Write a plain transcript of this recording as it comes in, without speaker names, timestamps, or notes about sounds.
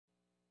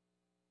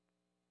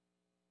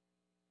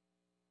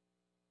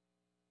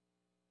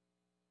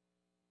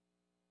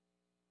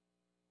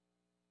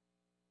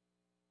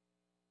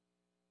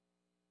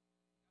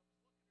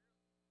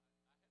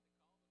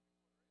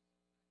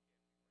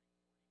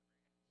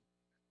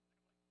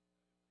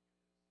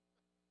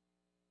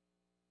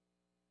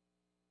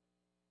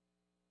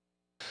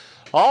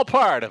All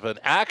part of an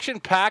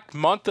action-packed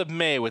month of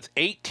May with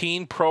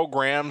 18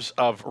 programs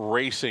of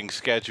racing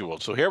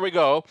scheduled. So here we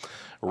go.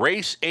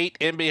 Race 8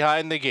 in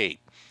behind the gate.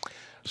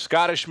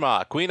 Scottish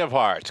Ma, Queen of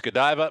Hearts,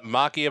 Godiva,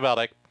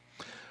 Machiavellic,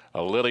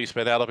 Lily's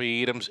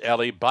Penelope, Edams,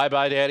 Ellie, Bye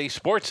Bye Daddy,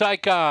 Sports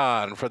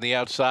Icon from the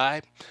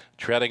outside,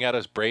 treading out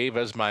as brave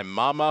as my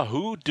mama.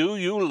 Who do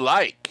you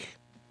like?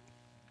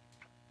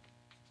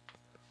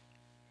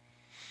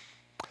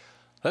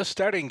 The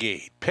starting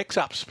gate picks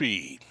up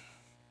speed.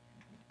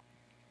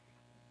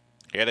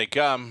 Here they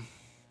come.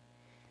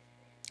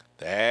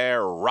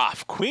 They're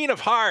rough. Queen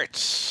of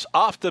Hearts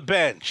off the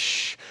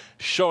bench,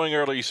 showing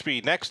early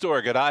speed. Next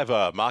door,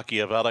 Godiva,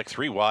 Machiavellic,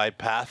 3 wide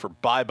path for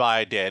Bye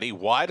Bye Daddy.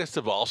 Widest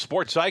of all,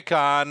 Sports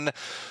Icon,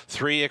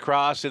 3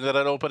 across into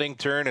that opening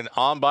turn and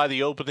on by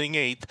the opening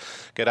 8th.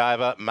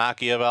 Godiva,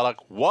 Machiavellic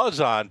was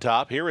on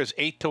top. Here is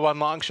 8-1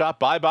 long shot.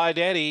 Bye Bye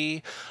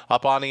Daddy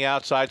up on the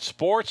outside.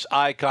 Sports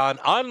Icon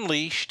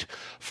unleashed.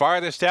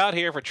 Farthest out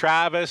here for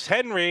Travis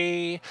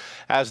Henry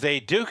as they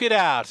duke it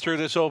out through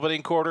this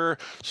opening quarter.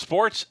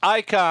 Sports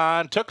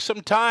Icon took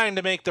some time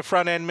to make the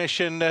front end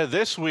mission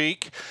this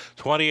week.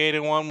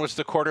 28-1 was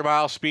the quarter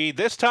mile speed.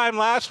 This time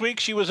last week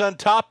she was on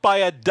top by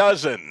a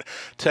dozen.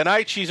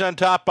 Tonight she's on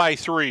top by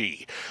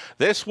 3.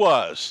 This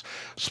was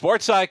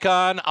Sports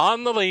Icon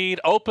on the lead,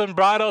 open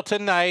bridle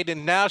tonight,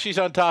 and now she's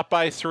on top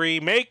by 3.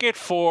 Make it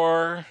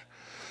 4.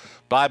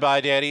 Bye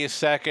Bye Daddy is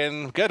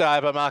second.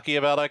 Godiva,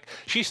 Machiavellic.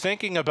 She's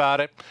thinking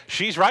about it.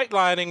 She's right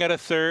lining at a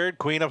third.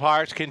 Queen of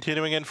Hearts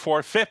continuing in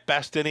fourth. Fifth,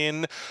 bested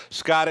in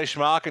Scottish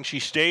Mock, and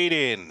she stayed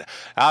in.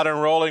 Out and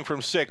rolling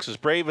from 6. As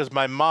brave as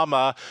my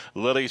mama.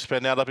 Lily's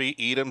Penelope,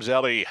 Edams,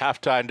 Ellie.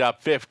 Half-timed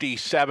up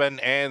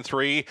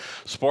 57-3.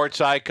 Sports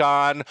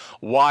Icon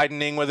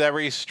widening with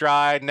every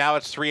stride. Now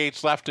it's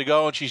 3/8 left to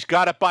go, and she's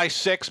got it by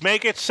 6.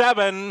 Make it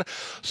 7.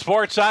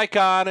 Sports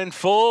Icon in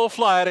full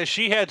flight as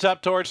she heads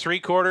up towards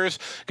 3/4.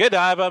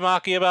 Godiva,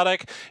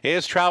 Machiavellic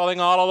is traveling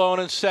all alone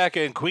in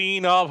second.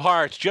 Queen of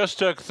Hearts just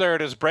took third.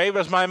 As brave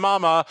as my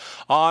mama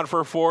on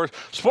for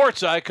fourth.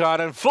 Sports Icon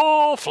in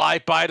full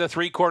flight by the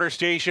 3/4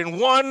 station.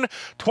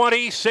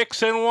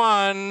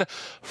 1:26-1.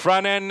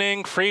 Front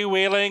ending,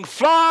 freewheeling,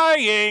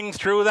 flying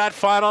through that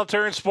final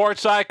turn.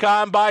 Sports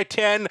Icon by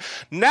 10.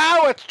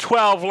 Now it's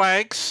 12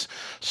 lengths.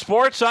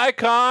 Sports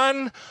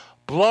Icon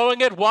blowing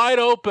it wide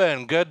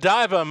open.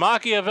 Godiva,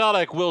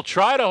 Machiavellic will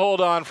try to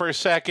hold on for a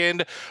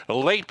second.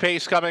 Late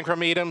pace coming from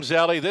Edams,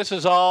 Ellie. This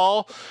is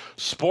all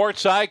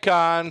Sports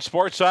Icon.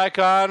 Sports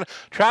Icon,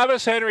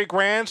 Travis Henry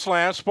Grand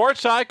Slam.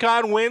 Sports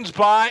Icon wins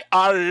by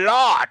a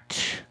lot.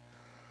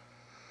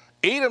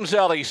 Edams,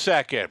 Ellie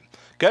second.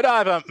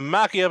 Godiva,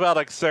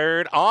 Machiavellic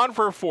third. On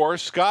for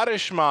fourth,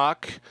 Scottish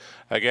Mock.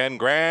 Again,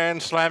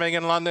 Grand Slamming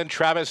in London.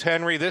 Travis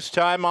Henry this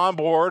time on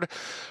board.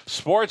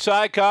 Sports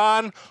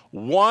Icon,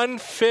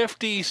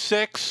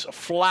 156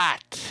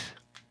 flat.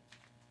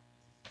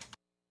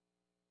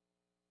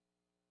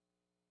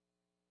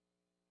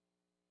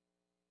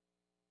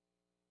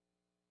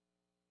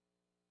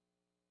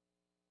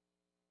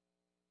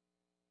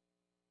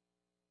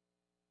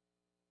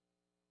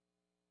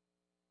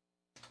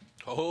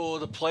 Oh,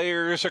 the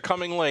players are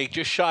coming late.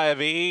 Just shy of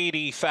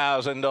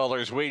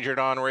 $80,000 wagered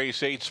on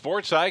race 8.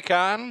 Sports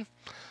Icon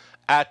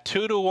at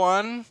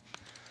 2-1.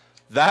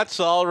 That's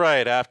all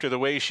right after the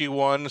way she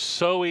won.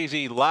 So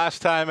easy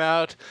last time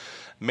out.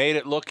 Made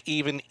it look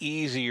even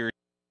easier.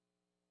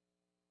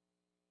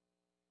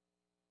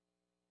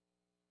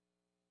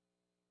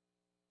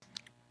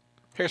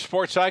 Here's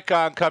Sports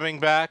Icon coming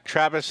back.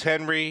 Travis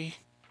Henry,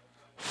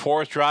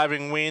 4th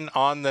driving win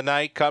on the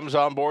night, comes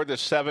on board the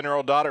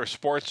 7-year-old daughter,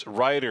 Sports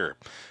Rider,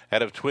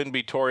 out of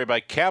Twinbee Tory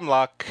by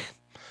Camlock,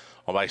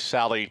 or by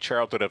Sally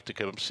Charlton of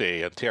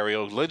Tecumseh,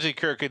 Ontario. Lindsay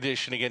Kirk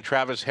edition again,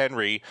 Travis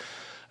Henry,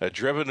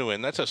 driven to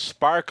win. That's a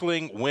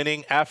sparkling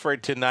winning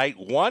effort tonight.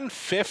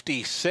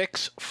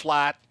 156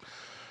 flat.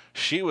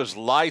 She was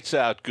lights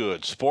out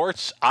good.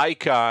 Sports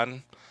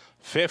Icon,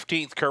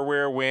 15th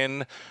career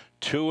win,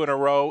 2 in a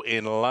row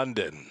in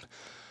London.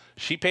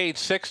 She paid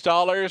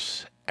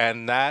 $6.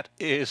 And that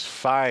is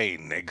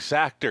fine.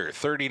 Exactor,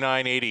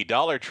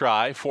 $39.80.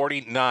 Try,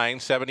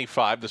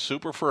 $49.75. The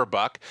super for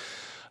 $1.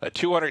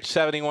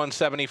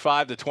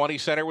 $271.75. The 20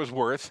 center was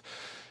worth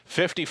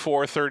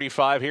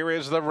 $54.35. Here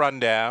is the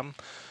rundown.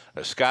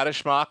 The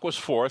Scottish Mock was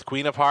 4th.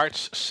 Queen of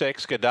Hearts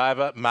 6th.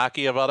 Godiva,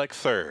 Machiavellic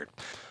 3rd.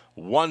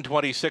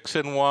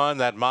 126-1.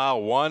 That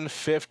mile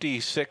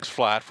 156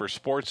 flat for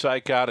Sports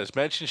Icon. As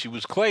mentioned, she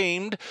was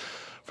claimed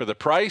for the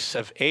price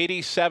of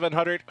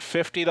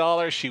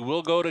 $8,750. She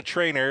will go to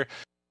trainer.